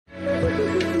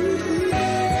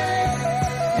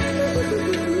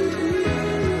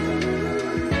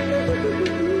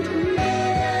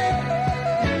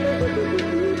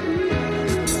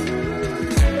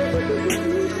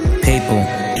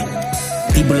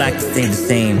like to stay the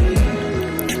same.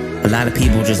 A lot of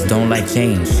people just don't like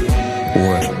change,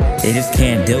 or they just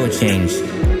can't deal with change.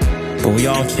 But we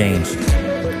all change,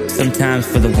 sometimes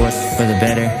for the worse, for the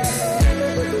better.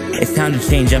 It's time to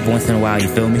change up once in a while, you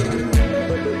feel me?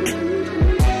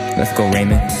 Let's go,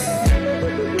 Raymon.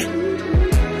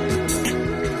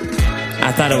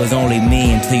 I thought it was only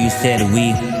me until you said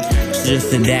we. Should've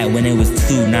said that when it was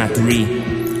 2, not 3.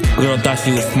 Girl thought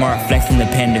she was smart, flexing the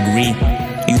pen degree.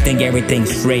 You think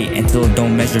everything's straight until it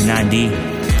don't measure 9D.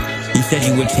 You said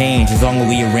you would change as long as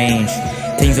we arrange.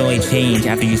 Things only change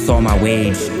after you saw my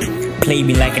wage. Played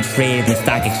me like a trade at the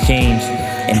stock exchange.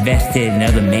 Invested in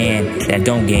another man that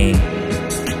don't gain.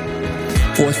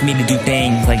 Forced me to do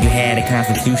things like you had a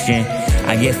constitution.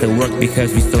 I guess it worked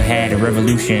because we still had a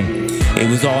revolution. It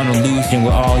was all an illusion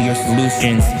with all your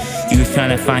solutions. You was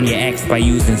trying to find your ex by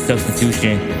using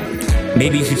substitution.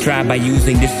 Maybe you should try by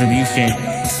using distribution,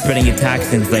 spreading your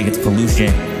toxins like it's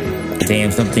pollution.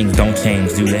 Damn, some things don't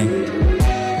change, do they?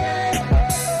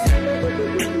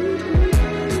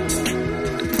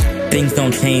 Things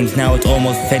don't change, now it's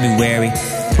almost February.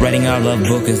 Writing our love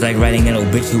book is like writing an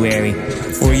obituary.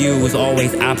 For you it was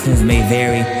always options may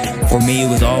vary. For me it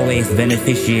was always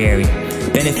beneficiary.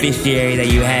 Beneficiary that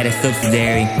you had a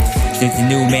subsidiary. Since the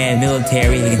new man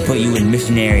military, he can put you in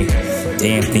missionary.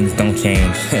 Damn, things don't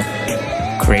change.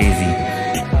 Crazy.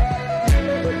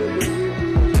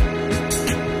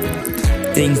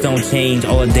 Things don't change,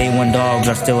 all the day one dogs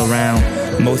are still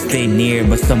around. Most stayed near,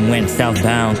 but some went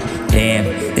southbound. Damn,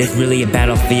 it's really a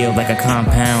battlefield like a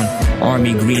compound.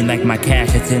 Army green like my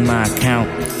cash that's in my account.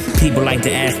 People like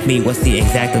to ask me what's the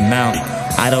exact amount.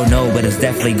 I don't know, but it's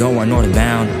definitely going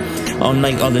northbound.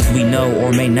 Unlike others we know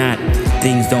or may not,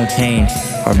 things don't change,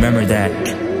 remember that.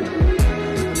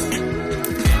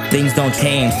 Things don't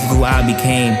change, who I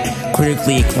became,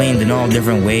 critically acclaimed in all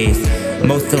different ways.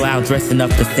 Most still out dressing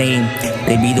up the same,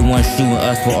 they be the ones shooting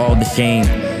us for all the shame.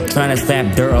 Trying to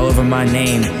slap dirt all over my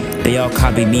name, they all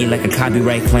copy me like a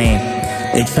copyright claim.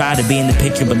 They try to be in the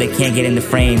picture but they can't get in the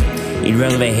frame.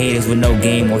 Irrelevant haters with no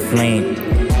game or flame.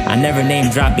 I never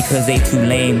name drop because they too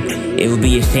lame. It would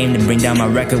be a shame to bring down my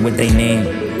record with their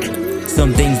name.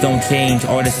 Some things don't change,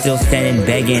 artists still standing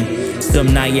begging.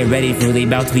 Some not yet ready for what they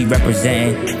about to be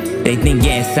representing. They think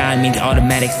getting signed means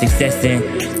automatic success in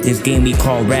this game we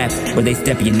call rap, where they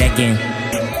step your neck in.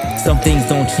 Some things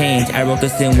don't change, I wrote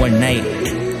this in one night.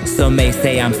 Some may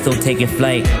say I'm still taking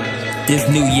flight. This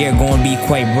new year gonna be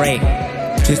quite bright.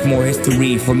 Just more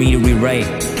history for me to rewrite.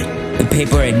 The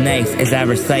paper ignites as I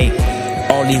recite.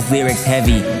 All these lyrics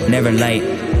heavy, never light.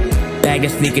 Bagged a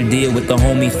sneaker deal with the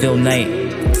homie Phil Knight.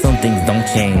 Some things don't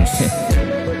change.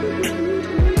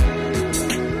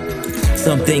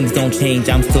 Some things don't change,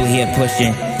 I'm still here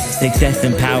pushing. Success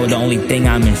and power, the only thing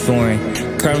I'm ensuring.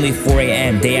 Currently 4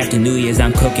 AM, day after New Year's,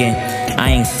 I'm cooking. I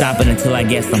ain't stopping until I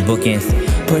get some bookings.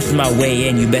 Pushing my way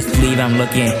in, you best believe I'm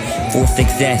looking for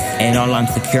success and all I'm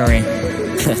securing.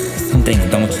 Some things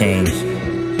don't change.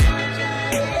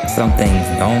 Some things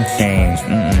don't change.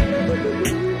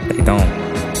 They don't.